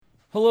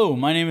Hello,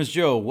 my name is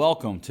Joe.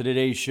 Welcome to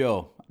today's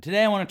show.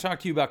 Today I want to talk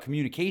to you about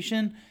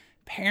communication,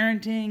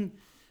 parenting,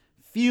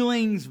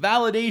 feelings,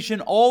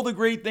 validation, all the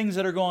great things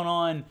that are going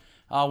on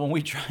when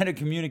we try to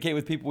communicate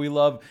with people we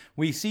love.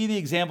 We see the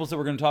examples that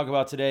we're going to talk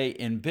about today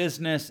in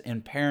business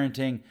and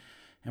parenting,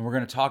 and we're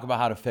going to talk about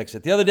how to fix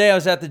it. The other day I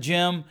was at the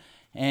gym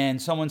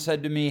and someone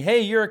said to me, "Hey,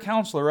 you're a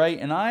counselor, right?"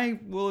 And I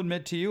will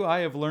admit to you,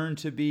 I have learned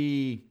to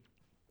be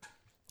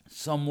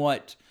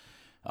somewhat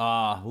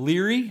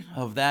leery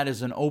of that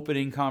as an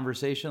opening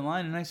conversation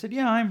line. And I said,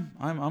 "Yeah,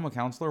 I'm a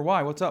counselor.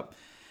 Why? What's up?"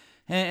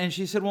 And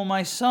she said, "Well,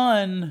 my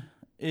son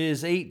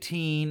is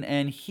 18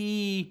 and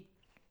he,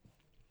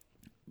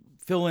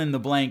 fill in the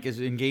blank, is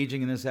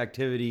engaging in this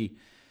activity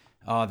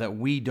that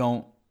we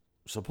don't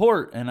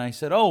support." And I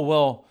said, "Oh,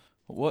 well,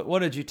 what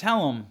did you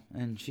tell him?"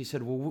 And she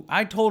said, "Well,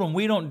 I told him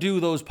we don't do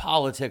those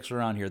politics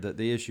around here." That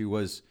the issue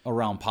was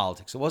around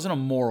politics. It wasn't a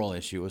moral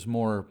issue. It was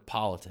more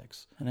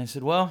politics. And I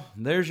said, "Well,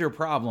 there's your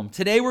problem."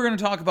 Today we're going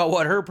to talk about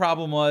what her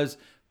problem was.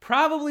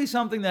 Probably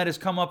something that has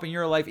come up in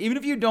your life. Even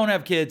if you don't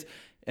have kids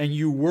and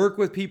you work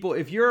with people,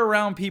 if you're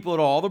around people at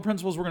all the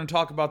principles we're going to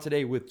talk about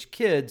today with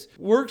kids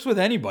works with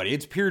anybody.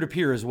 It's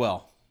peer-to-peer as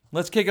well.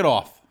 Let's kick it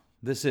off.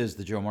 This is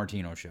The Joe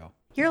Martino Show.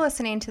 You're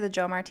listening to The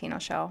Joe Martino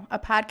Show, a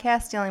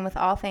podcast dealing with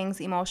all things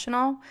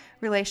emotional,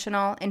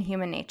 relational, and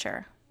human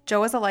nature.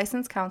 Joe is a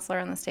licensed counselor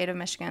in the state of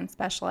Michigan,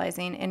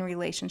 specializing in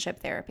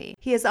relationship therapy.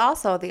 He is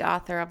also the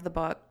author of the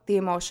book, The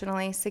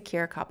Emotionally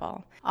Secure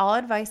Couple. All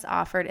advice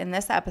offered in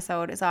this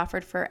episode is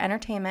offered for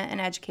entertainment and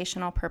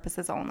educational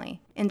purposes only.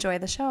 Enjoy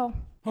the show.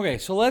 Okay,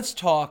 so let's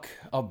talk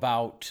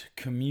about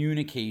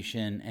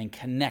communication and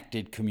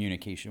connected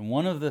communication.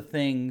 One of the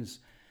things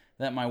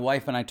that my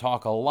wife and I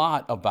talk a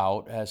lot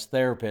about as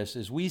therapists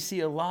is we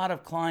see a lot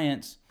of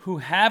clients who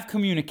have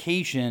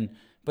communication,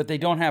 but they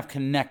don't have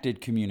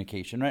connected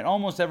communication, right?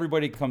 Almost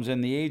everybody comes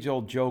in. The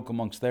age-old joke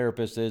amongst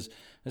therapists is,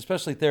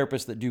 especially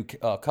therapists that do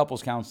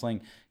couples counseling,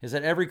 is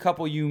that every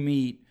couple you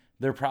meet,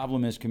 their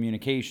problem is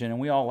communication. And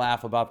we all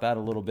laugh about that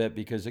a little bit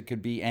because it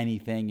could be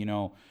anything. You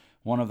know,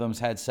 one of them's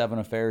had 7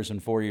 affairs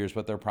in 4 years,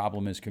 but their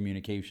problem is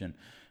communication.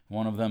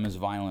 One of them is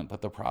violent,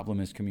 but their problem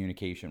is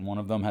communication. One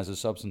of them has a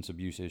substance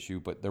abuse issue,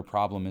 but their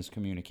problem is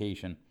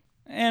communication.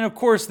 And of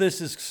course,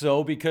 this is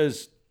so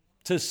because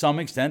to some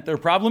extent, their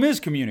problem is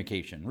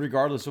communication,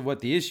 regardless of what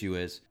the issue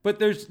is. But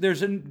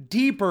there's a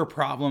deeper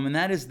problem, and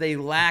that is they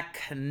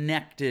lack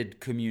connected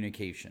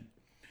communication.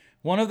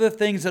 One of the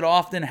things that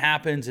often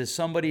happens is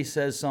somebody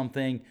says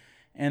something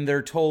and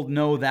they're told,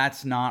 "No,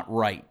 that's not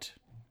right."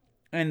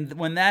 And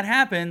when that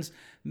happens,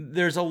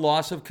 there's a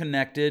loss of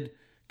connected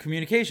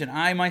communication.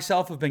 I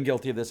myself have been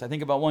guilty of this. I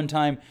think about one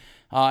time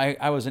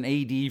I was an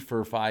AD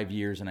for 5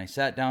 years, and I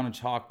sat down and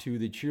talked to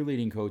the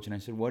cheerleading coach, and I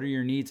said, "What are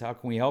your needs? How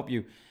can we help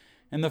you?"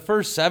 And the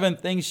first 7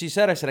 things she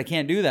said, I said, "I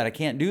can't do that. I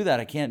can't do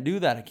that. I can't do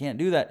that. I can't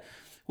do that,"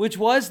 which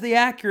was the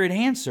accurate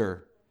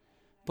answer,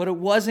 but it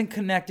wasn't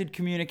connected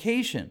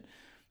communication.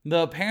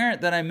 The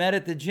parent that I met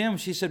at the gym,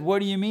 she said,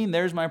 "What do you mean?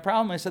 There's my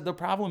problem." I said, "The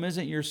problem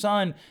isn't your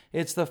son.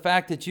 It's the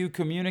fact that you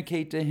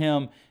communicate to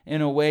him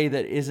in a way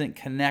that isn't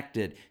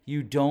connected.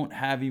 You don't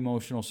have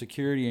emotional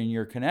security in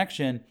your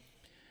connection.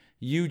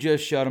 You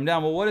just shut him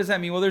down." Well, what does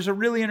that mean? Well, there's a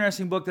really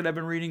interesting book that I've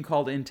been reading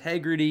called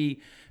Integrity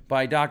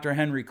by Dr.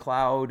 Henry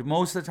Cloud.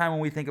 Most of the time when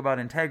we think about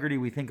integrity,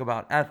 we think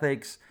about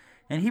ethics.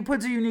 And he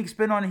puts a unique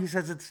spin on it. He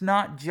says it's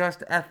not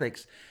just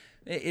ethics.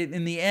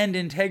 In the end,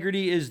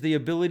 integrity is the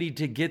ability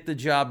to get the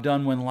job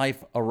done when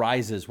life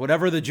arises,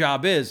 whatever the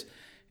job is.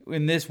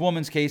 In this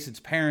woman's case,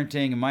 it's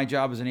parenting, and my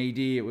job as an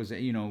AD, it was,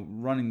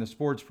 running the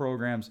sports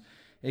programs,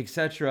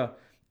 etc.,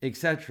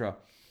 etc.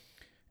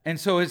 And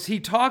so as he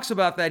talks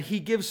about that, he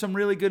gives some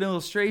really good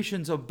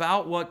illustrations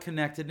about what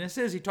connectedness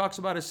is. He talks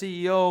about a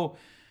CEO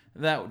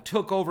that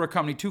took over a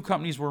company. 2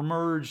 companies were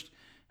merged,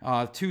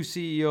 2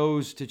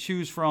 CEOs to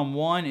choose from.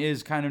 One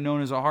is kind of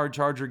known as a hard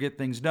charger, get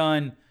things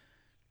done,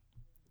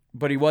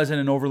 but he wasn't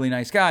an overly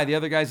nice guy. The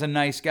other guy's a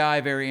nice guy,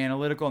 very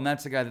analytical, and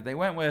that's the guy that they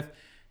went with.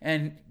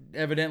 And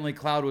evidently,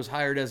 Cloud was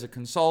hired as a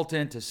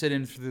consultant to sit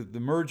in for the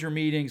merger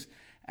meetings.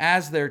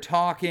 As they're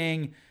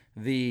talking,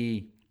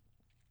 the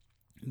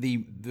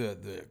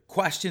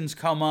questions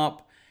come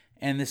up,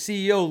 and the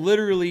CEO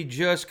literally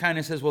just kind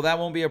of says, "Well, that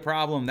won't be a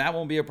problem, that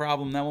won't be a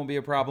problem, that won't be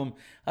a problem,"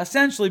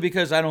 essentially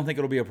because I don't think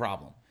it'll be a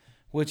problem,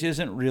 which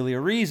isn't really a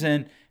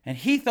reason. And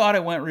he thought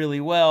it went really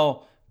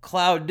well.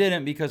 Cloud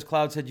didn't, because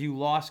Cloud said you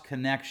lost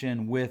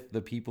connection with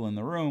the people in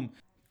the room.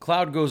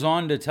 Cloud goes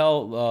on to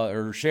tell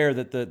or share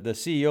that the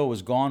CEO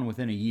was gone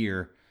within a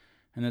year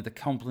and that the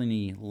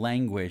company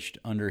languished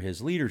under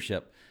his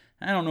leadership.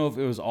 I don't know if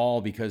it was all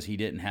because he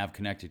didn't have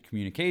connected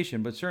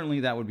communication, but certainly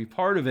that would be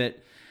part of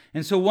it.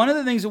 And so one of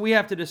the things that we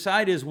have to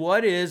decide is,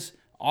 what is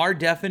our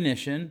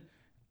definition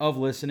of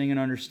listening and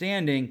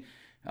understanding?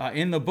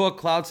 In the book,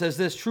 Cloud says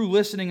this: "True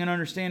listening and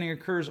understanding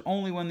occurs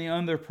only when the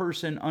other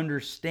person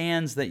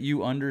understands that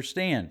you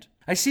understand."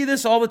 I see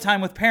this all the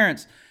time with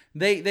parents.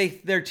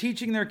 They're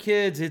teaching their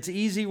kids. It's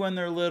easy when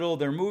they're little.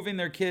 They're moving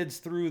their kids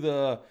through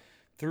the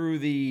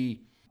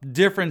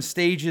different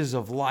stages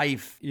of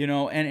life,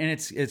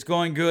 and it's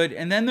going good.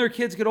 And then their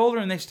kids get older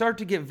and they start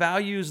to get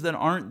values that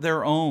aren't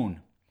their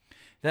own,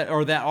 that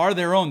are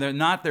their own. They're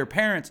not their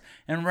parents.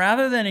 And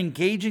rather than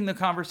engaging the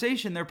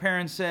conversation, their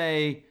parents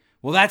say,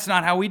 well, that's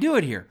not how we do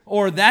it here.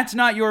 Or that's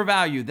not your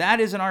value. That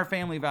isn't our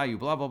family value,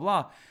 blah, blah,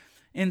 blah.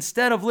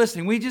 Instead of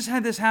listening, we just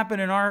had this happen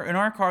in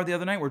our car the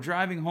other night. We're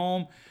driving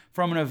home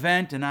from an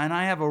event, and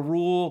I have a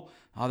rule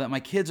that my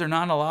kids are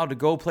not allowed to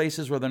go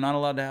places where they're not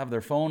allowed to have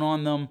their phone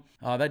on them.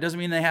 That doesn't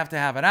mean they have to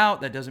have it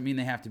out. That doesn't mean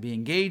they have to be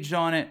engaged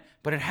on it,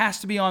 but it has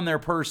to be on their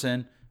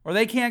person or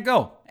they can't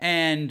go.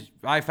 And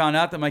I found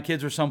out that my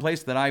kids are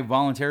someplace that I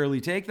voluntarily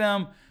take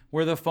them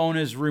where the phone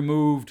is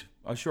removed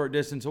a short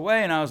distance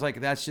away. And I was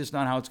like, that's just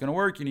not how it's going to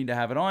work. You need to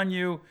have it on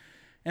you.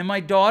 And my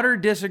daughter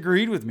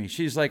disagreed with me.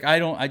 She's like,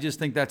 I just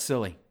think that's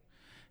silly.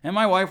 And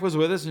my wife was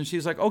with us and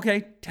she's like,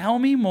 okay, tell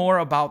me more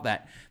about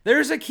that.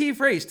 There's a key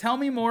phrase. Tell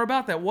me more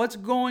about that. What's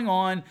going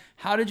on?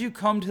 How did you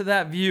come to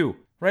that view?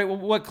 Right? Well,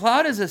 what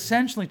Cloud is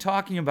essentially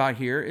talking about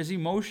here is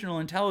emotional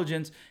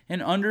intelligence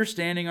and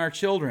understanding our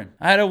children.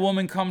 I had a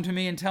woman come to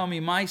me and tell me,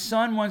 my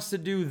son wants to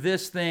do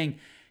this thing.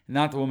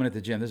 Not the woman at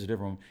the gym. This is a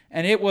different woman.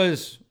 And it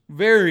was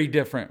very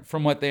different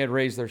from what they had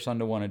raised their son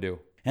to want to do.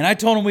 And I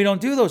told him we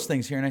don't do those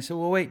things here. And I said,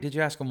 well, wait, did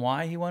you ask him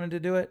why he wanted to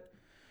do it?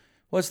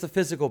 What's the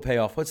physical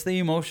payoff? What's the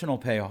emotional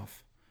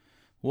payoff?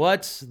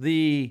 What's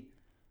the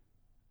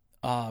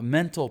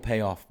mental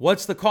payoff?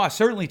 What's the cost?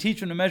 Certainly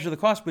teach him to measure the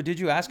cost, but did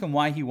you ask him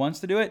why he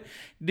wants to do it?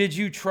 Did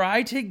you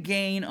try to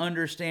gain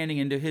understanding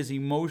into his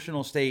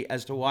emotional state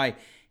as to why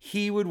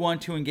he would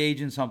want to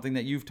engage in something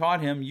that you've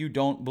taught him you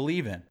don't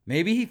believe in?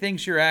 Maybe he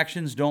thinks your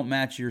actions don't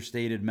match your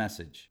stated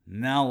message.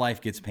 Now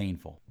life gets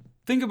painful.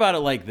 Think about it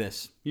like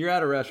this. You're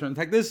at a restaurant. In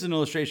fact, this is an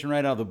illustration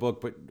right out of the book,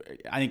 but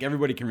I think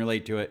everybody can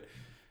relate to it.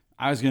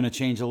 I was going to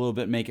change a little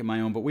bit, make it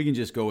my own, but we can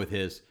just go with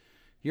his.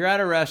 You're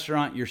at a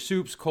restaurant, your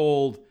soup's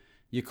cold.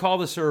 You call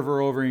the server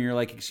over and you're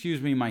like,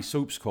 excuse me, my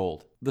soup's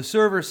cold. The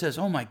server says,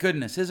 oh my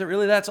goodness, is it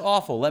really? That's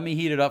awful. Let me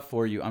heat it up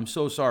for you. I'm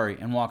so sorry,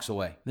 and walks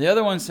away. The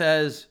other one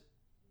says,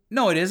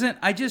 no, it isn't.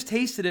 I just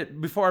tasted it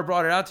before I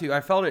brought it out to you.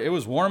 I felt it. It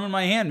was warm in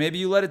my hand. Maybe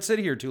you let it sit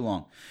here too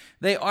long.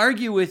 They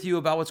argue with you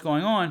about what's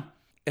going on.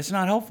 It's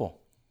not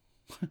helpful.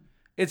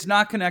 It's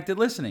not connected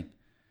listening.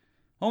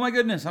 Oh my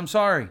goodness, I'm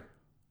sorry.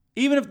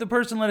 Even if the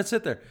person let it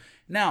sit there.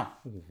 Now,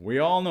 we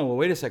all know, well,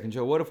 wait a second,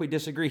 Joe, what if we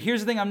disagree?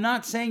 Here's the thing, I'm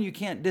not saying you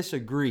can't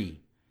disagree.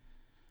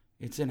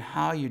 It's in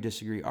how you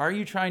disagree. Are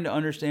you trying to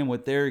understand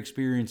what they're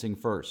experiencing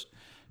first?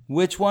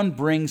 Which one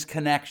brings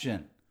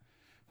connection?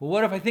 Well,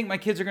 what if I think my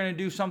kids are going to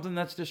do something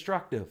that's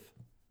destructive?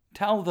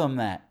 Tell them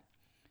that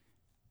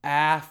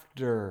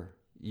after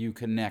you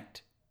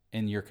connect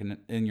in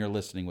your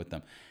listening with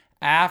them.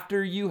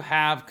 After you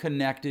have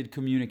connected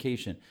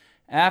communication.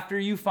 After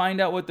you find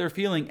out what they're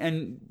feeling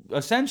and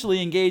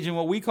essentially engage in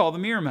what we call the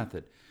mirror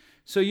method.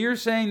 So you're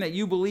saying that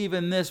you believe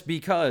in this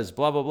because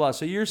blah, blah, blah.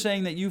 So you're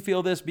saying that you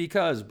feel this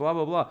because blah,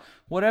 blah, blah.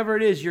 Whatever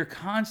it is, you're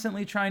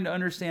constantly trying to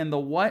understand the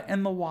what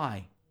and the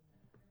why.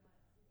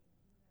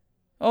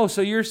 Oh,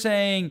 so you're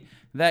saying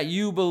that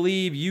you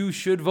believe you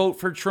should vote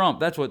for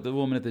Trump. That's what the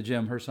woman at the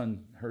gym, her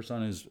son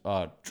is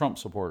a Trump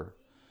supporter.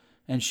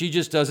 And she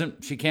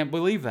can't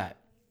believe that.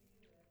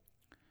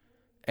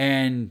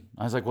 And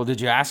I was like, well, did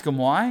you ask him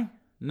why?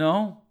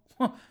 No.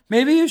 Well,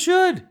 maybe you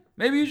should.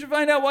 Maybe you should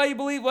find out why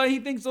he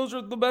thinks those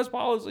are the best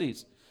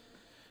policies.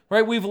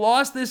 Right? We've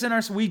lost this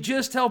we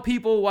just tell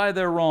people why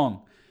they're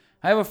wrong.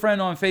 I have a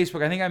friend on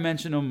Facebook. I think I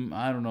mentioned him,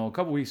 I don't know, a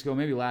couple weeks ago,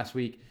 maybe last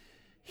week.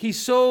 He's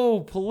so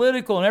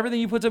political and everything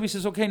he puts up, he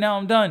says, okay, now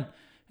I'm done.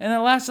 And it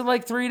lasted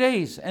like 3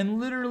 days. And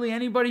literally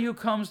anybody who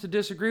comes to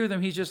disagree with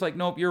him, he's just like,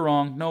 nope, you're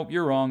wrong. Nope,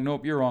 you're wrong.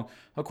 Nope, you're wrong.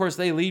 Of course,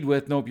 they lead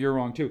with, nope, you're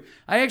wrong too.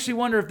 I actually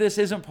wonder if this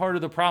isn't part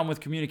of the problem with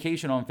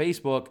communication on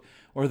Facebook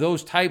or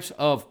those types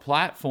of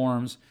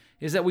platforms,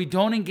 is that we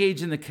don't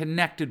engage in the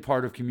connected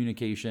part of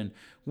communication.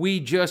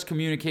 We just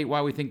communicate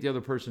why we think the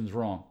other person's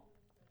wrong.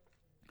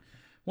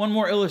 One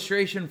more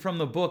illustration from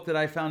the book that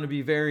I found to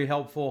be very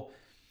helpful.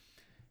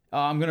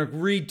 I'm going to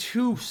read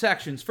 2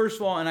 sections.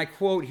 First of all, and I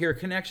quote here,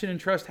 connection and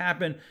trust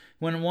happen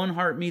when one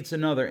heart meets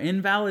another.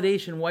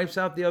 Invalidation wipes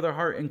out the other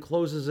heart and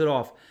closes it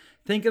off.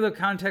 Think of the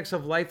context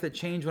of life that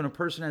change when a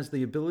person has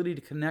the ability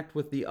to connect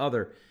with the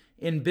other.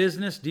 In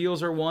business,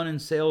 deals are won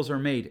and sales are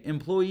made.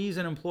 Employees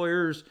and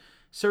employers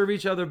serve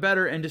each other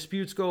better and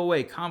disputes go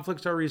away.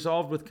 Conflicts are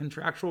resolved with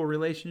contractual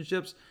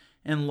relationships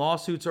and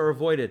lawsuits are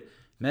avoided.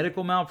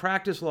 Medical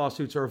malpractice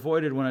lawsuits are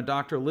avoided when a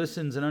doctor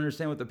listens and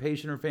understands what the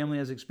patient or family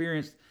has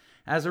experienced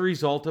as a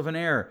result of an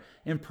error.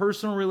 In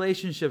personal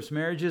relationships,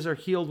 marriages are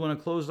healed when a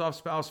closed-off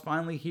spouse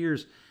finally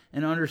hears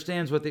and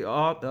understands what the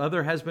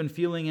other has been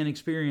feeling and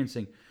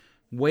experiencing.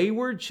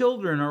 Wayward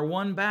children are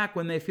won back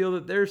when they feel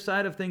that their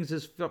side of things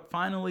is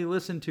finally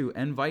listened to,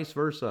 and vice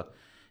versa.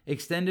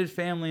 Extended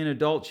family and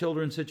adult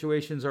children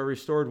situations are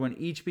restored when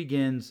each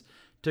begins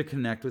to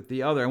connect with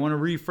the other. I want to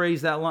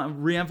rephrase that line,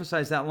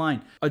 reemphasize that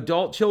line.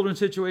 Adult children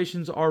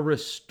situations are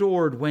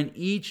restored when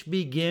each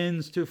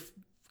begins to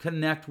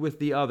connect with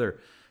the other.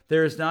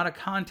 There is not a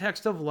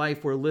context of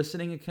life where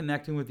listening and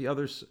connecting with the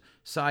other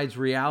side's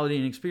reality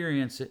and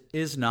experience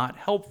is not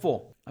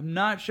helpful. I'm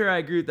not sure I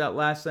agree with that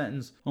last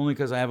sentence, only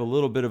because I have a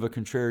little bit of a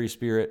contrary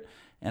spirit.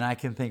 And I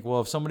can think,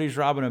 well, if somebody's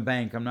robbing a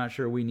bank, I'm not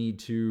sure we need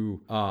to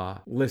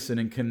listen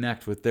and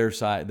connect with their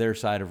side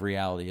of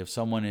reality. If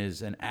someone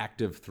is an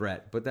active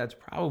threat, but that's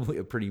probably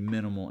a pretty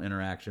minimal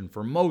interaction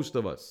for most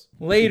of us.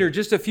 Later,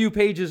 just a few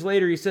pages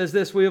later, he says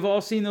this: we have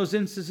all seen those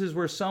instances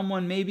where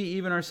someone, maybe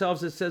even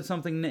ourselves, has said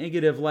something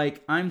negative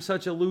like, "I'm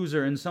such a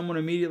loser," and someone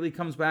immediately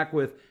comes back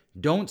with,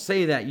 "Don't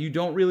say that. You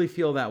don't really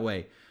feel that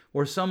way."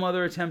 Or some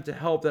other attempt to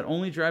help that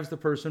only drives the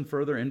person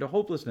further into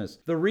hopelessness.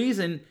 The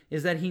reason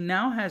is that he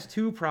now has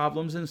two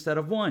problems instead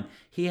of one.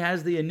 He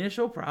has the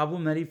initial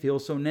problem that he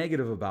feels so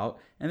negative about,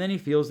 and then he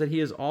feels that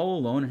he is all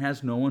alone and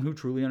has no one who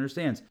truly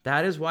understands.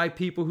 That is why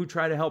people who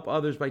try to help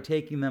others by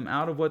taking them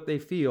out of what they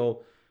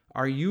feel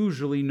are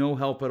usually no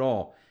help at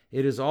all.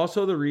 It is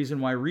also the reason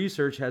why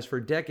research has for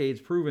decades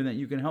proven that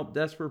you can help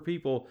desperate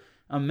people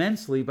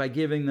immensely by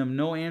giving them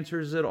no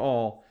answers at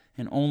all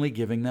and only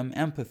giving them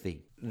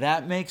empathy.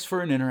 That makes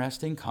for an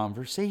interesting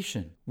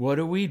conversation. What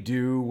do we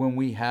do when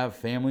we have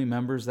family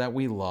members that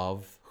we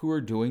love who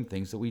are doing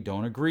things that we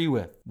don't agree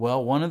with?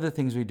 Well, one of the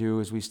things we do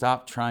is we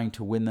stop trying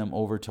to win them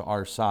over to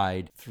our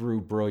side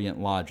through brilliant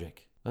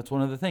logic. That's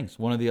one of the things.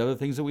 One of the other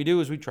things that we do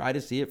is we try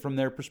to see it from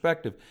their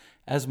perspective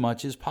as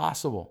much as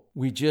possible.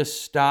 We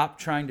just stop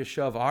trying to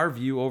shove our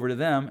view over to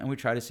them and we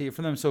try to see it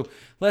from them. So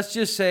let's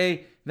just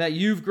say that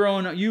you've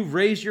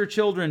raised your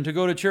children to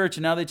go to church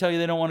and now they tell you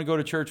they don't want to go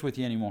to church with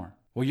you anymore.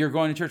 Well, you're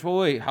going to church. Well,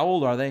 wait, how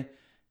old are they?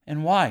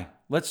 And why?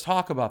 Let's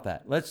talk about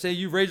that. Let's say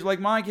you've raised like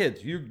my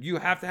kids. You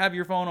have to have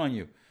your phone on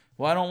you.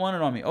 Well, I don't want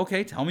it on me.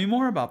 Okay, tell me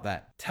more about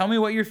that. Tell me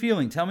what you're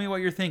feeling. Tell me what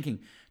you're thinking.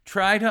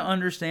 Try to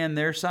understand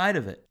their side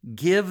of it.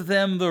 Give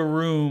them the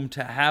room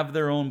to have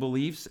their own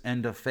beliefs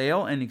and to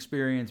fail and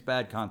experience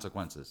bad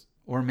consequences.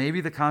 Or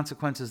maybe the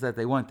consequences that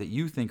they want that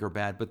you think are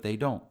bad, but they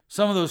don't.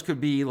 Some of those could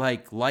be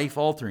like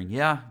life-altering.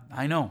 Yeah,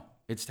 I know.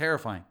 It's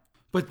terrifying.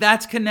 But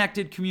that's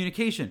connected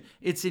communication.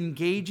 It's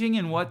engaging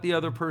in what the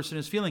other person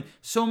is feeling.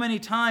 So many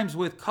times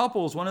with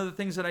couples, one of the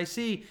things that I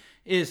see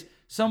is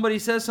somebody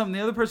says something, the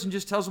other person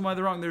just tells them why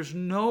they're wrong. There's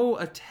no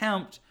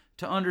attempt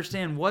to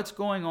understand what's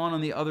going on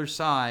the other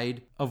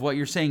side of what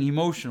you're saying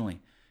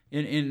emotionally.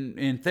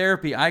 In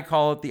therapy, I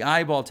call it the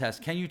eyeball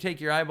test. Can you take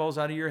your eyeballs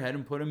out of your head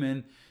and put them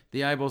in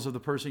the eyeballs of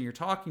the person you're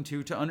talking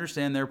to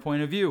understand their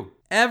point of view?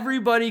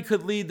 Everybody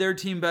could lead their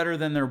team better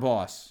than their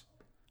boss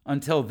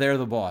until they're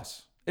the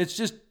boss. It's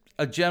just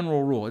a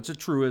general rule. It's a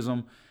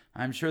truism.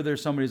 I'm sure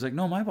there's somebody who's like,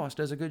 no, my boss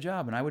does a good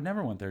job and I would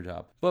never want their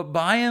job. But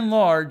by and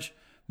large,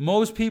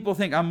 most people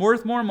think I'm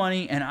worth more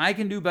money and I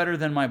can do better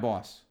than my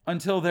boss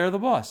until they're the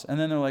boss. And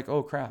then they're like,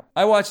 oh crap.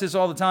 I watch this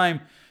all the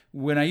time.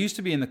 When I used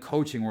to be in the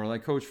coaching world, I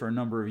coached for a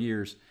number of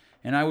years,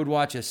 and I would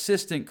watch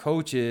assistant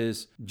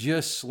coaches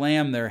just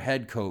slam their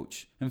head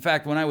coach. In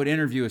fact, when I would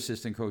interview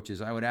assistant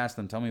coaches, I would ask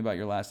them, tell me about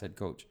your last head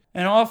coach.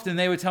 And often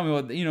they would tell me,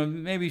 well,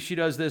 maybe she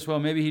does this well,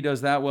 maybe he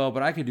does that well,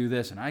 but I could do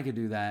this and I could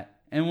do that.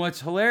 And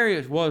what's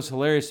hilarious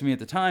to me at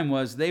the time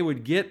was they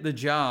would get the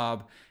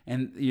job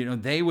and,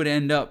 they would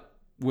end up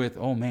with,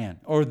 oh man,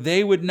 or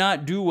they would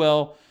not do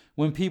well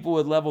when people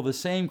would level the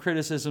same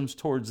criticisms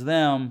toward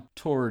them,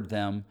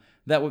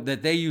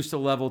 that they used to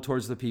level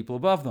towards the people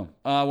above them.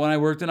 When I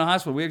worked in a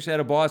hospital, we actually had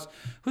a boss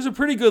who's a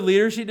pretty good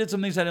leader. She did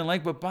some things I didn't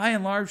like, but by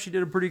and large, she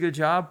did a pretty good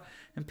job.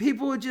 And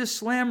people would just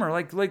slam her.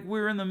 Like we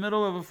were in the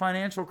middle of a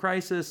financial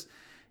crisis,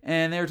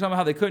 and they were talking about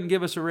how they couldn't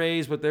give us a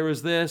raise, but there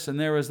was this and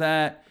there was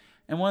that.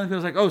 And one of the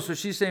people was like, oh, so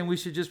she's saying we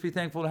should just be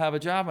thankful to have a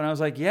job. And I was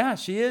like, yeah,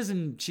 she is,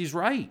 and she's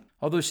right.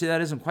 Although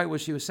that isn't quite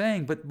what she was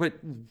saying, but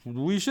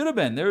we should have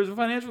been. There was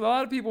a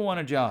lot of people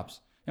wanted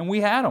jobs, and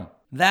we had them.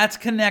 That's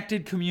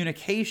connected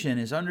communication,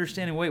 is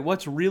understanding, wait,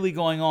 what's really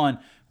going on?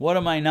 What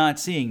am I not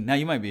seeing? Now,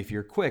 if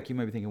you're quick, you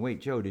might be thinking,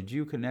 wait, Joe, did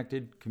you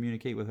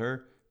communicate with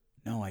her?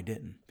 No, I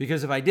didn't.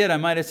 Because if I did, I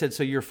might have said,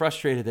 so you're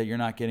frustrated that you're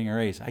not getting a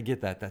raise. I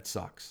get that. That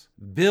sucks.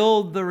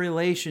 Build the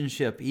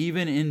relationship,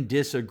 even in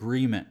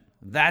disagreement.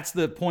 That's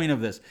the point of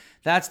this.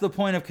 That's the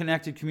point of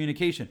connected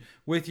communication.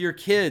 With your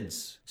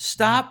kids,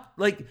 stop,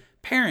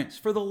 parents,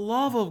 for the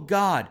love of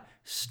God,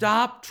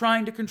 stop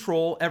trying to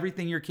control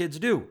everything your kids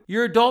do.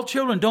 Your adult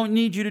children don't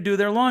need you to do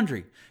their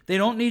laundry. They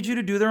don't need you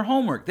to do their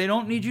homework. They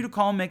don't need you to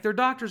call and make their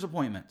doctor's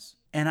appointments.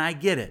 And I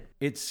get it.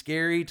 It's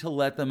scary to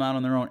let them out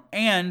on their own.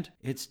 And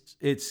it's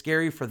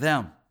scary for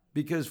them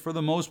because for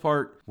the most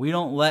part, we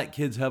don't let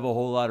kids have a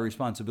whole lot of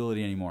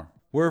responsibility anymore.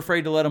 We're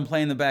afraid to let them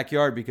play in the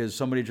backyard because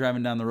somebody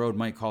driving down the road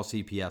might call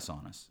CPS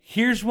on us.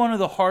 Here's one of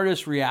the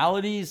hardest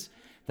realities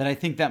that I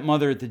think that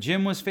mother at the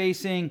gym was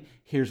facing.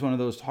 Here's one of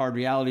those hard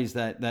realities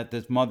that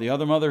the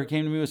other mother who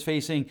came to me was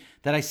facing,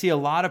 that I see a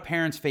lot of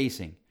parents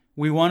facing.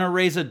 We want to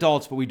raise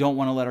adults, but we don't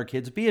want to let our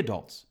kids be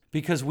adults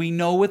because we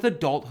know with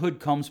adulthood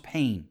comes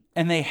pain.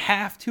 And they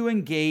have to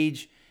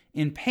engage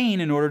in pain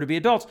in order to be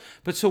adults.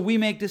 But so we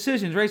make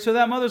decisions, right? So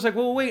that mother's like,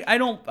 well, wait, I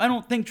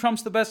don't think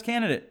Trump's the best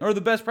candidate or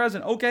the best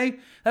president. Okay,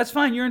 that's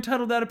fine. You're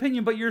entitled to that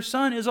opinion, but your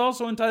son is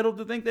also entitled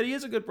to think that he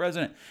is a good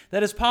president,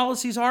 that his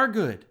policies are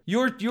good.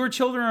 Your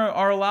children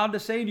are allowed to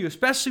say to you,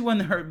 especially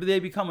when they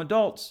become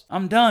adults,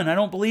 I'm done. I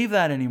don't believe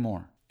that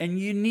anymore. And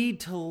you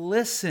need to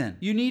listen.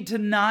 You need to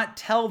not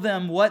tell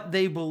them what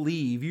they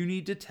believe. You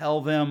need to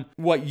tell them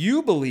what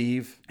you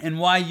believe and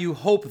why you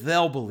hope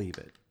they'll believe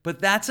it. But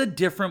that's a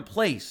different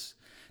place.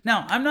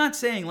 Now, I'm not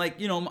saying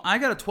I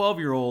got a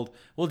 12-year-old.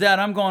 Well, Dad,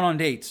 I'm going on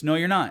dates. No,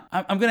 you're not.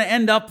 I'm going to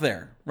end up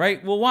there,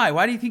 right? Well, why?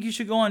 Why do you think you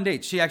should go on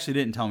dates? She actually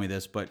didn't tell me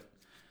this, but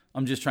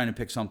I'm just trying to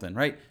pick something,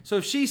 right? So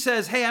if she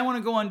says, hey, I want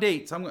to go on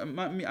dates. I'm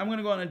going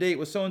to go on a date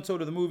with so-and-so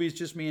to the movies,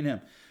 just me and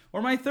him.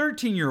 Or my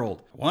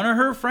 13-year-old, one of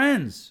her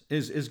friends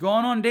is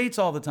going on dates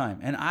all the time,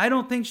 and I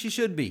don't think she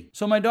should be.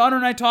 So my daughter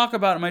and I talk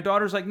about it. My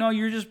daughter's like, no,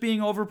 you're just being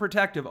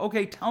overprotective.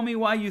 Okay, tell me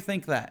why you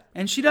think that.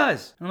 And she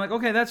does. And I'm like,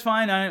 okay, that's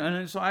fine.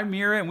 And so I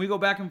mirror it, and we go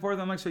back and forth.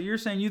 I'm like, so you're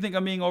saying you think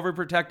I'm being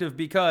overprotective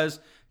because ...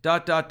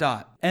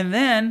 And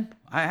then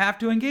I have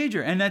to engage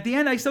her. And at the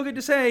end, I still get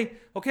to say,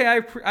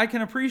 okay, I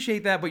can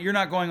appreciate that, but you're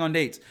not going on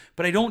dates.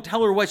 But I don't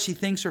tell her what she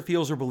thinks or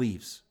feels or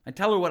believes. I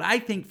tell her what I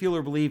think, feel,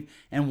 or believe,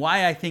 and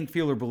why I think,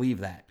 feel, or believe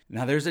that.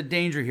 Now, there's a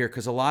danger here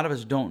because a lot of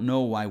us don't know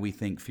why we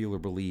think, feel, or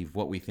believe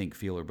what we think,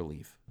 feel, or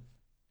believe.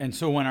 And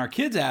so when our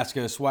kids ask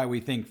us why we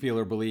think, feel,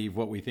 or believe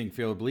what we think,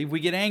 feel, or believe,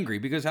 we get angry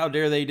because how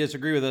dare they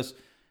disagree with us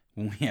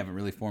when we haven't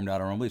really formed out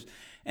our own beliefs.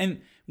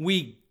 And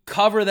we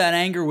cover that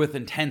anger with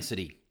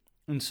intensity.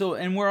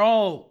 And we're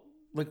all,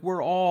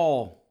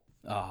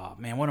 oh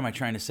man, what am I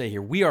trying to say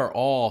here? We are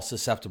all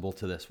susceptible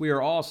to this. We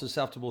are all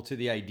susceptible to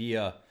the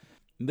idea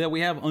that we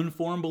have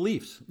unformed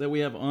beliefs, that we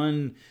have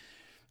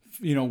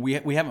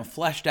we haven't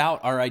fleshed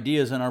out our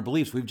ideas and our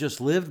beliefs. We've just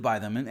lived by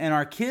them. And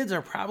our kids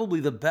are probably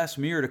the best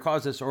mirror to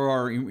cause this, or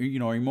our,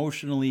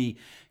 emotionally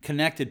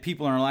connected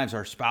people in our lives,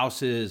 our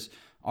spouses,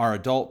 our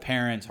adult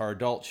parents, our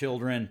adult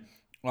children,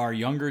 our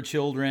younger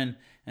children,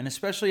 and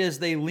especially as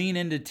they lean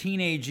into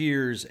teenage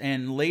years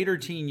and later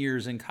teen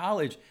years in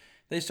college,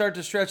 they start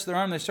to stretch their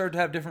arm. They start to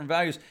have different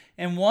values.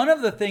 And one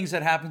of the things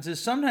that happens is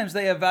sometimes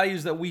they have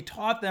values that we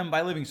taught them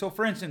by living. So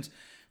for instance,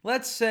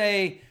 let's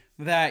say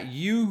that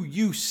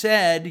you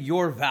said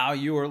your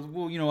value, or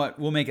well, you know what,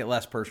 we'll make it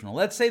less personal.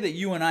 Let's say that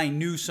you and I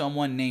knew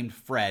someone named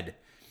Fred.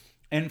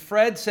 And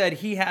Fred said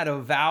he had a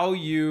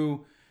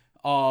value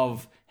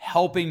of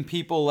helping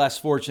people less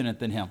fortunate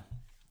than him.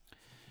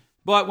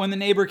 But when the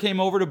neighbor came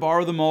over to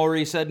borrow the mower,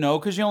 he said no,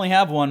 because you only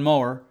have one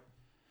mower.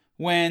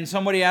 When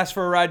somebody asked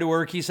for a ride to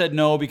work, he said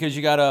no, because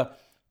he's got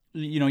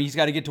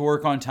to get to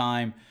work on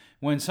time.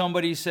 When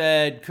somebody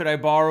said, could I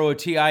borrow a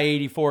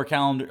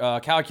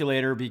TI-84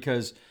 calculator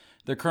because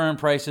the current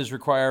prices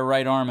require a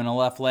right arm and a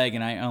left leg,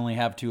 and I only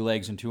have 2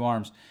 legs and 2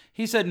 arms,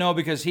 he said no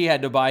because he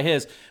had to buy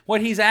his.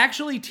 What he's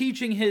actually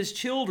teaching his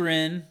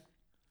children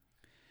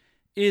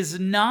is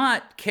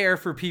not care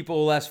for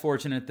people less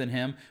fortunate than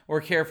him or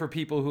care for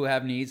people who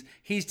have needs.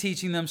 He's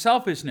teaching them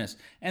selfishness.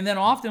 And then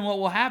often what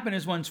will happen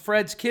is when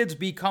Fred's kids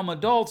become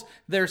adults,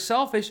 they're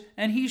selfish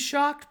and he's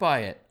shocked by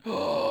it.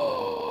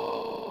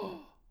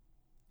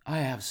 I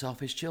have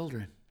selfish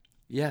children.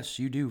 Yes,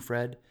 you do,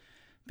 Fred,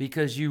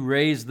 because you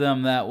raised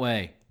them that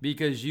way,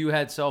 because you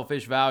had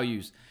selfish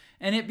values.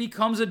 And it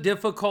becomes a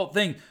difficult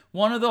thing.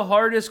 One of the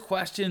hardest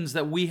questions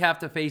that we have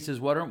to face is,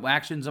 what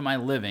actions am I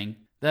living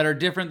that are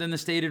different than the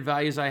stated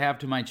values I have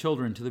to my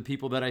children, to the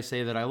people that I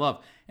say that I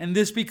love? And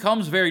this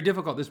becomes very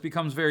difficult. This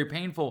becomes very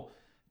painful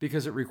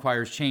because it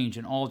requires change,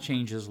 and all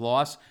change is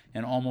loss,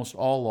 and almost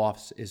all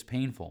loss is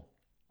painful.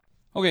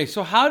 Okay,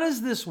 so how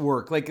does this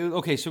work?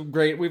 So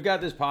great, we've got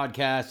this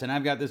podcast, and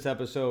I've got this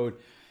episode,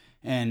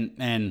 and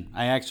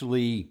I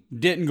actually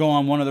didn't go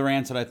on one of the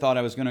rants that I thought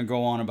I was going to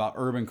go on about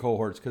urban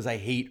cohorts, because I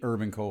hate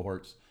urban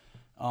cohorts.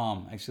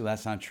 Actually,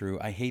 that's not true.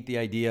 I hate the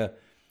idea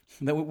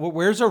that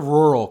where's a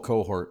rural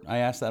cohort? I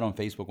asked that on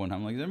Facebook one time.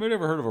 I'm like, has anybody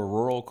ever heard of a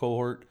rural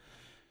cohort?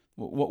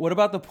 What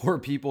about the poor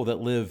people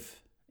that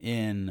live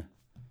in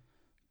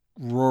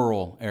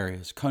rural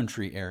areas,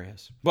 country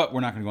areas? But we're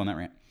not going to go on that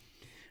rant.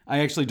 I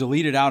actually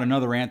deleted out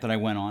another rant that I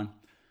went on.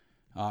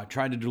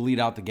 Tried to delete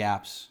out the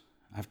gaps.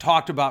 I've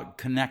talked about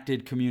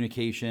connected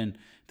communication,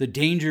 the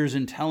dangers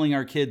in telling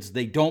our kids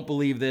they don't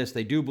believe this,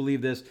 they do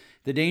believe this,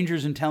 the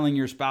dangers in telling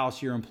your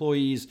spouse, your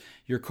employees,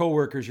 your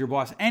coworkers, your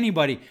boss,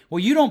 anybody, well,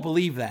 you don't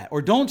believe that,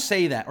 or don't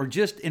say that, or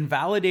just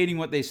invalidating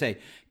what they say.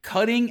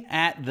 Cutting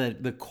at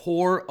the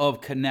core of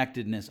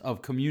connectedness,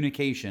 of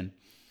communication,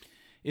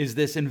 is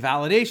this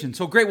invalidation.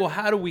 So great, well,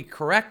 how do we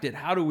correct it?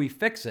 How do we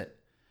fix it?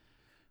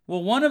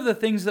 Well, one of the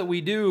things that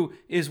we do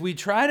is we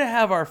try to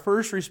have our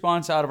first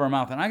response out of our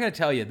mouth. And I got to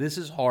tell you, this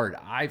is hard.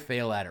 I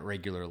fail at it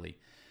regularly.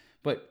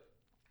 But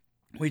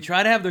we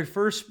try to have the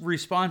first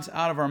response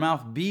out of our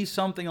mouth be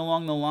something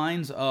along the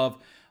lines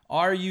of,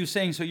 are you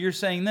saying, so you're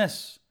saying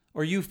this,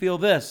 or you feel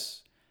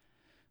this,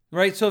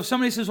 right? So if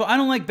somebody says, well, I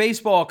don't like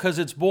baseball because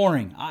it's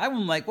boring,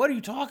 I'm like, what are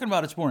you talking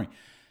about? It's boring.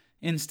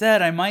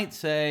 Instead, I might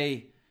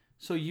say,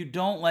 So you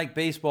don't like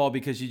baseball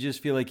because you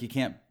just feel like you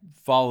can't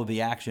follow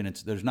the action.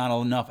 There's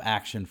not enough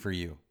action for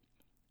you.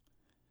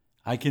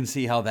 I can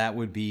see how that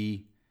would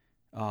be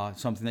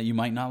something that you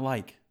might not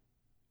like,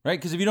 right?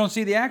 Because if you don't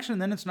see the action,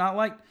 then it's not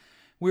like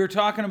we were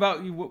talking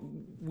about,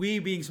 we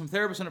being some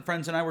therapists and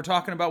friends and I were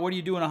talking about, what do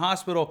you do in a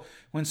hospital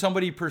when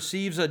somebody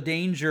perceives a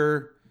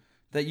danger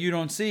that you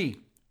don't see?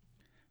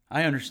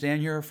 I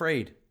understand you're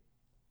afraid.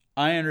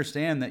 I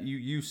understand that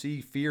you see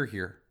fear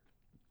here.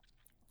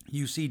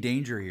 You see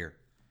danger here.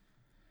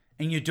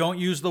 And you don't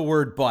use the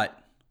word but.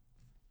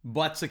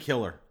 But's a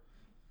killer.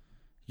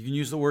 You can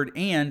use the word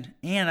and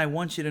I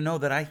want you to know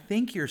that I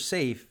think you're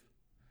safe.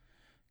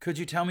 Could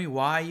you tell me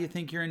why you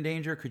think you're in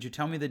danger? Could you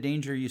tell me the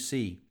danger you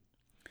see?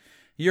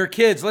 Your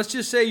kids, let's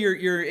just say your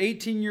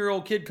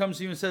 18-year-old kid comes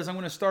to you and says, I'm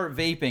going to start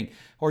vaping.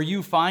 Or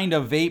you find a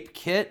vape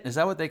kit, is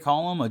that what they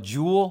call them? A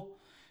jewel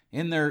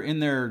in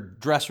their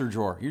dresser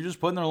drawer. You're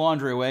just putting their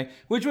laundry away,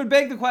 which would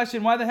beg the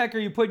question, why the heck are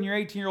you putting your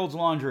 18-year-old's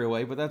laundry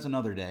away? But that's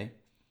another day.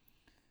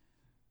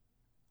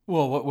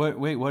 Well, what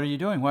are you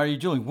doing? Why are you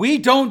jeweling? We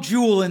don't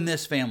jewel in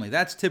this family.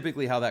 That's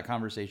typically how that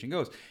conversation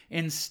goes.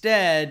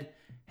 Instead,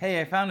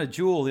 hey, I found a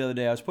jewel the other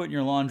day. I was putting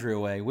your laundry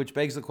away, which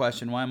begs the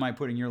question, why am I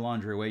putting your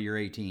laundry away? You're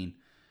 18.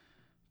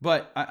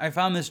 But I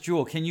found this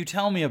jewel. Can you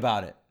tell me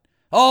about it?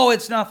 Oh,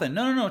 it's nothing.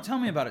 No. Tell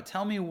me about it.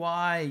 Tell me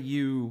why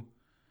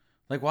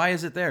why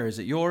is it there? Is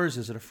it yours?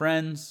 Is it a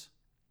friend's?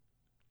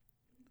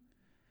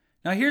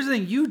 Now, here's the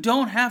thing. You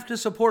don't have to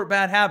support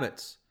bad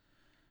habits.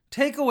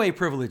 Take away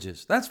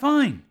privileges. That's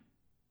fine.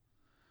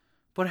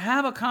 But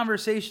have a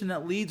conversation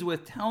that leads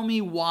with, tell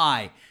me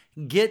why.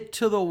 Get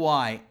to the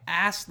why.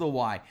 Ask the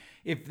why.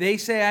 If they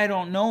say, I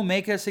don't know,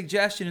 make a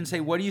suggestion and say,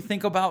 what do you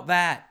think about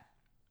that?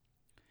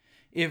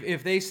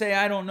 If they say,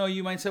 I don't know,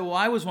 you might say, well,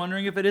 I was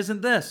wondering if it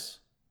isn't this.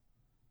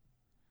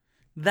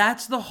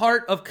 That's the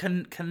heart of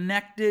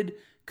connected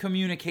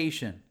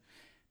communication.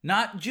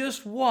 Not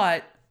just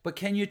what, but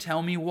can you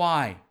tell me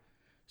why?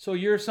 So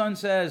your son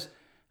says,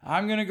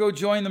 I'm going to go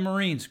join the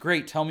Marines.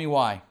 Great, tell me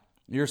why.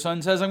 Your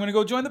son says, I'm going to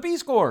go join the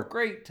Peace Corps.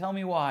 Great, tell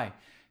me why.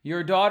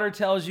 Your daughter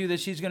tells you that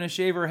she's going to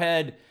shave her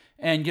head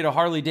and get a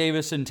Harley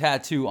Davidson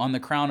tattoo on the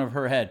crown of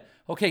her head.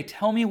 Okay,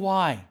 tell me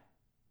why.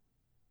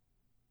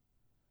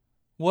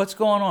 What's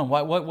going on?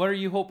 What are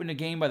you hoping to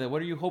gain by that?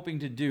 What are you hoping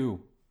to do?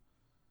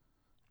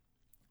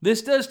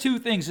 This does two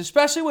things,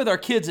 especially with our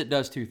kids. It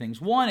does two things.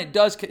 One,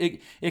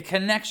 it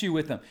connects you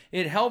with them.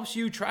 It helps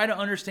you try to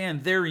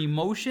understand their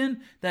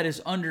emotion that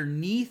is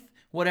underneath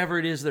whatever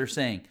it is they're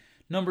saying.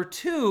 Number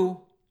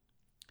two,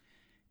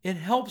 it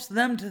helps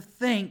them to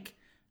think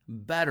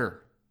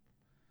better.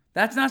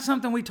 That's not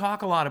something we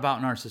talk a lot about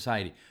in our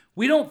society.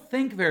 We don't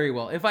think very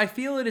well. If I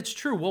feel it, it's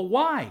true. Well,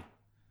 why?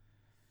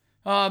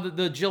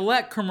 The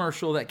Gillette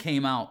commercial that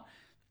came out.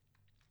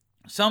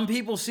 Some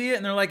people see it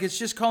and they're like, it's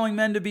just calling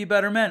men to be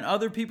better men.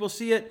 Other people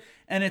see it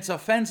and it's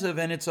offensive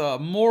and it's a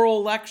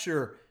moral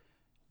lecture.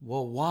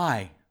 Well,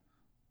 why?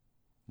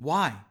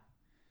 Why?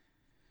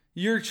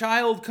 Your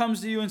child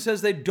comes to you and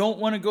says they don't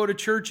want to go to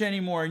church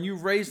anymore and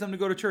you've raised them to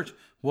go to church.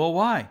 Well,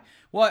 why?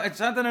 Well, it's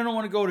not that I don't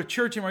want to go to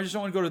church anymore. I just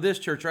don't want to go to this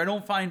church or I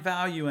don't find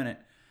value in it.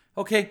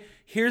 Okay,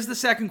 here's the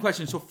second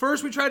question. So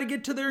first we try to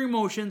get to their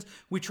emotions.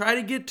 We try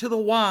to get to the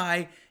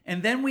why.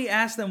 And then we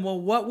ask them, well,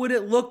 what would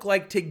it look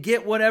like to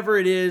get whatever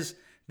it is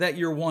that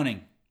you're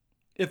wanting?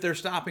 If they're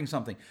stopping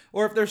something.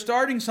 Or if they're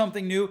starting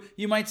something new,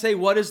 you might say,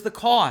 what is the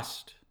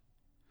cost?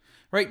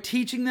 Right?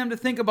 Teaching them to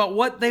think about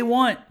what they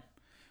want.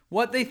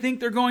 What they think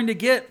they're going to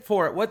get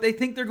for it. What they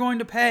think they're going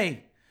to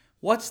pay.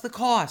 What's the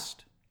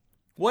cost?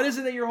 What is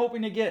it that you're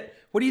hoping to get?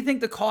 What do you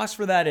think the cost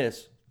for that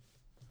is?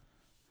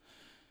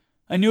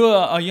 I knew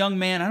a young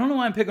man. I don't know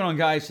why I'm picking on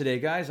guys today.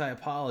 Guys, I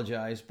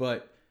apologize.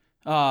 But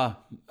I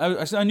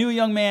knew a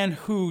young man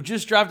who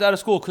just dropped out of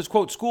school because,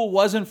 quote, school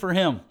wasn't for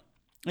him.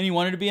 And he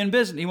wanted to be in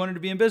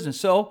business.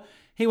 So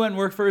he went and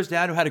worked for his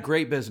dad who had a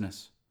great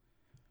business.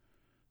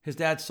 His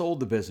dad sold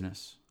the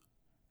business.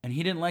 And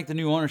he didn't like the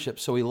new ownership,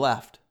 so he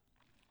left.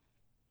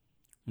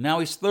 Now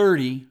he's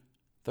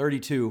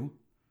 32,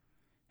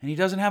 and he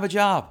doesn't have a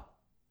job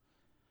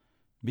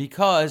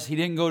because he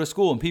didn't go to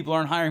school and people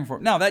aren't hiring for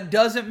him. Now, that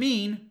doesn't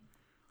mean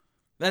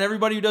that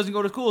everybody who doesn't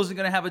go to school isn't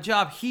going to have a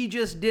job. He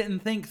just didn't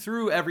think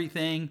through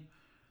everything,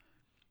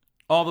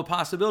 all the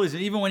possibilities.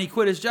 And even when he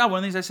quit his job, one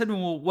of the things I said to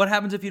him, well, what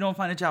happens if you don't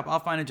find a job? I'll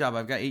find a job.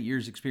 I've got 8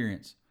 years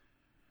experience.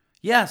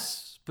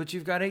 Yes, but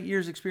you've got 8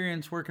 years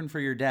experience working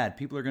for your dad.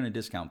 People are going to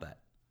discount that.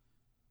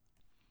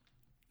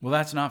 Well,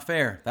 that's not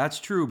fair. That's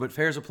true, but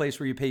fair is a place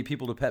where you pay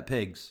people to pet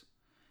pigs.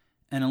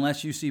 And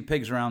unless you see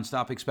pigs around,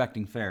 stop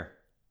expecting fair.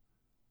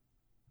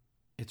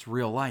 It's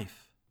real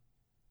life.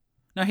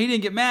 Now, he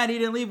didn't get mad. He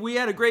didn't leave. We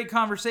had a great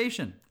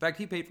conversation. In fact,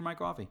 he paid for my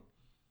coffee.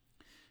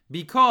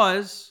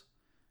 Because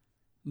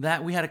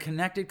that we had a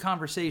connected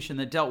conversation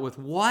that dealt with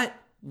what,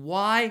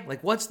 why,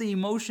 like what's the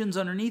emotions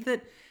underneath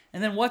it,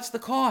 and then what's the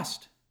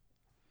cost?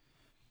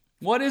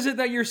 What is it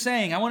that you're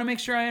saying? I want to make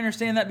sure I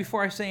understand that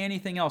before I say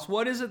anything else.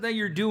 What is it that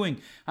you're doing?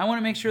 I want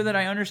to make sure that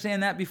I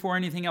understand that before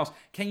anything else.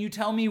 Can you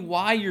tell me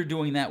why you're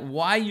doing that,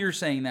 why you're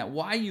saying that,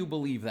 why you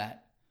believe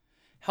that?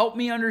 Help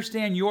me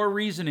understand your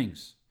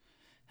reasonings.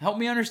 Help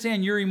me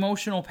understand your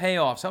emotional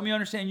payoffs. Help me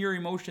understand your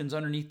emotions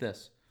underneath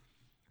this.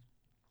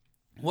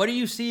 What do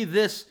you see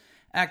this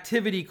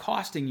activity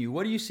costing you?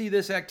 What do you see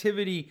this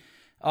activity,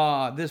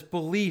 this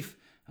belief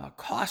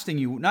costing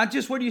you? Not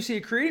just what do you see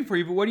it creating for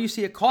you, but what do you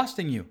see it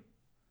costing you?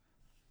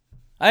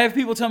 I have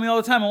people tell me all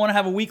the time, I want to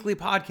have a weekly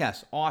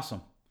podcast.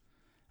 Awesome.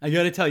 I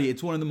got to tell you,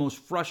 it's one of the most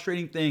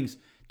frustrating things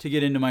to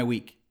get into my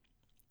week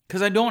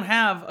because I don't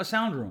have a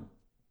sound room.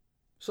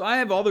 So I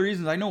have all the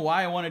reasons. I know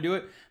why I want to do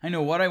it. I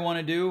know what I want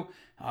to do.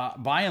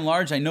 By and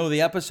large, I know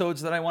the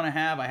episodes that I want to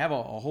have. I have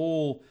a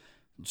whole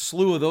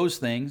slew of those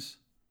things,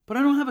 but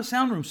I don't have a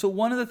sound room. So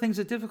one of the things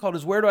that's difficult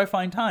is where do I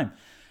find time?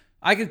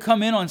 I could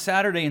come in on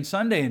Saturday and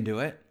Sunday and do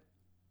it,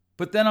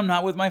 but then I'm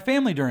not with my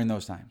family during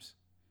those times.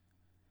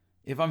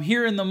 If I'm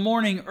here in the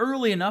morning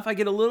early enough, I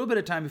get a little bit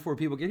of time before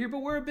people get here, but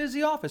we're a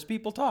busy office.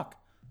 People talk.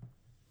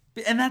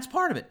 And that's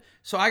part of it.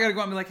 So I got to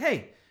go out and be like,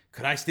 hey,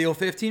 could I steal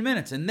 15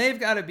 minutes? And they've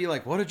got to be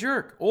like, what a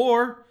jerk.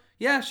 Or,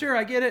 yeah, sure,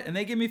 I get it. And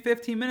they give me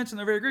 15 minutes and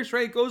they're very gracious,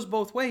 right? It goes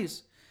both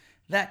ways.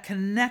 That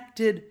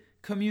connected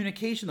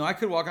communication, though, I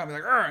could walk out and be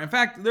like, Arr. In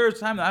fact, there was a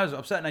time that I was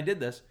upset and I did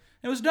this.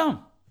 It was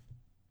dumb.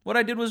 What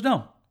I did was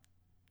dumb.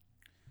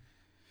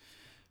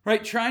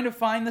 Right? Trying to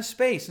find the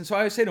space. And so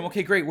I would say to them,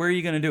 okay, great. Where are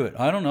you going to do it?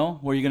 I don't know.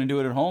 Where are you going to do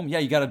it at home? Yeah,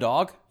 you got a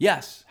dog?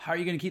 Yes. How are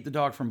you going to keep the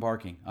dog from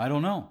barking? I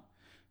don't know.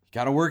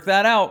 Got to work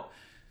that out.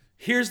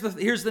 Here's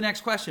the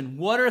next question.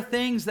 What are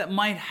things that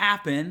might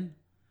happen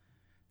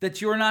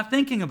that you're not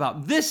thinking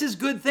about? This is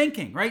good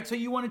thinking, right? So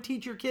you want to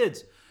teach your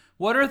kids.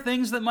 What are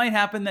things that might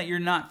happen that you're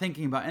not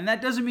thinking about? And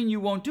that doesn't mean you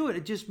won't do it.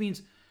 It just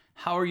means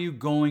how are you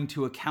going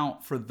to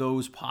account for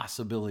those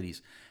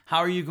possibilities? How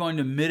are you going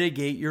to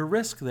mitigate your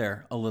risk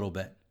there a little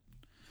bit?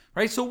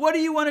 Right? So what do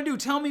you want to do?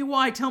 Tell me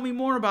why. Tell me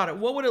more about it.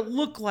 What would it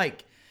look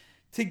like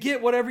to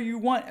get whatever you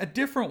want a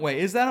different way?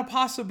 Is that a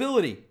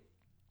possibility?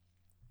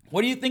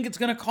 What do you think it's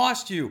going to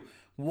cost you?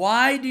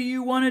 Why do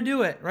you want to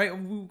do it? Right?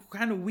 We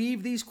kind of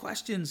weave these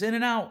questions in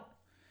and out.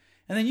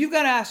 And then you've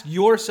got to ask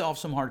yourself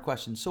some hard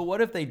questions. So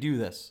what if they do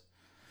this?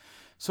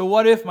 So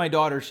what if my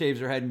daughter shaves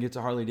her head and gets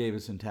a Harley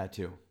Davidson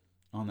tattoo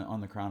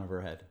on the crown of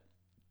her head?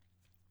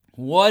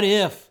 What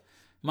if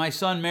my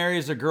son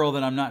marries a girl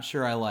that I'm not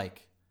sure I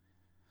like?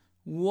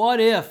 What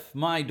if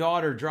my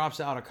daughter drops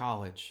out of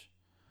college?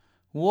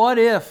 What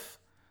if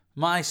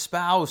my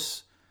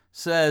spouse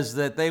says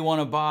that they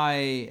want to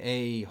buy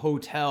a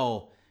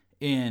hotel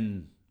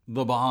in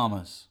the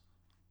Bahamas?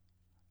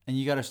 And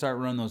you got to start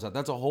running those out.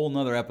 That's a whole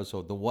nother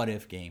episode, the what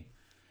if game.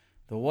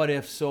 The what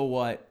if, so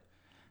what,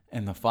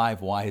 and the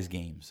 5 whys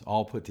games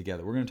all put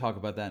together. We're going to talk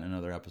about that in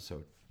another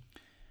episode.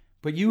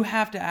 But you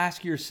have to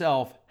ask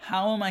yourself,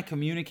 how am I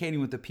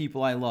communicating with the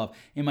people I love?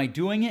 Am I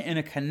doing it in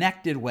a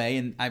connected way?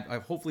 And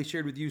I've hopefully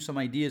shared with you some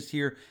ideas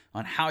here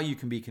on how you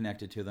can be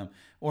connected to them.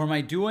 Or am I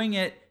doing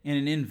it in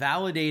an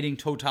invalidating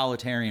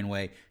totalitarian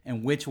way?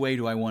 And which way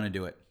do I want to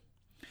do it?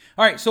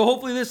 All right, so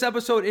hopefully this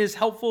episode is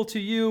helpful to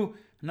you.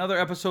 Another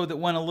episode that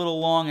went a little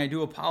long. I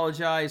do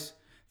apologize.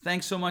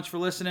 Thanks so much for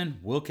listening.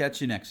 We'll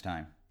catch you next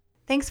time.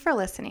 Thanks for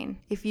listening.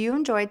 If you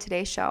enjoyed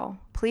today's show,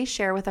 please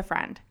share with a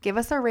friend. Give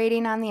us a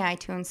rating on the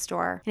iTunes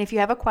store. And if you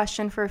have a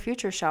question for a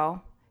future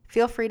show,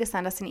 feel free to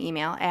send us an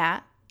email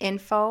at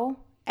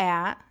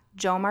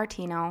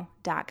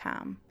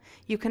info@joemartino.com.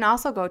 You can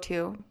also go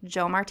to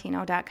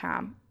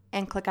joemartino.com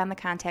and click on the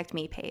Contact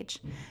Me page.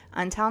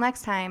 Until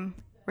next time,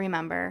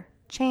 remember,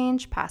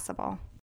 change possible.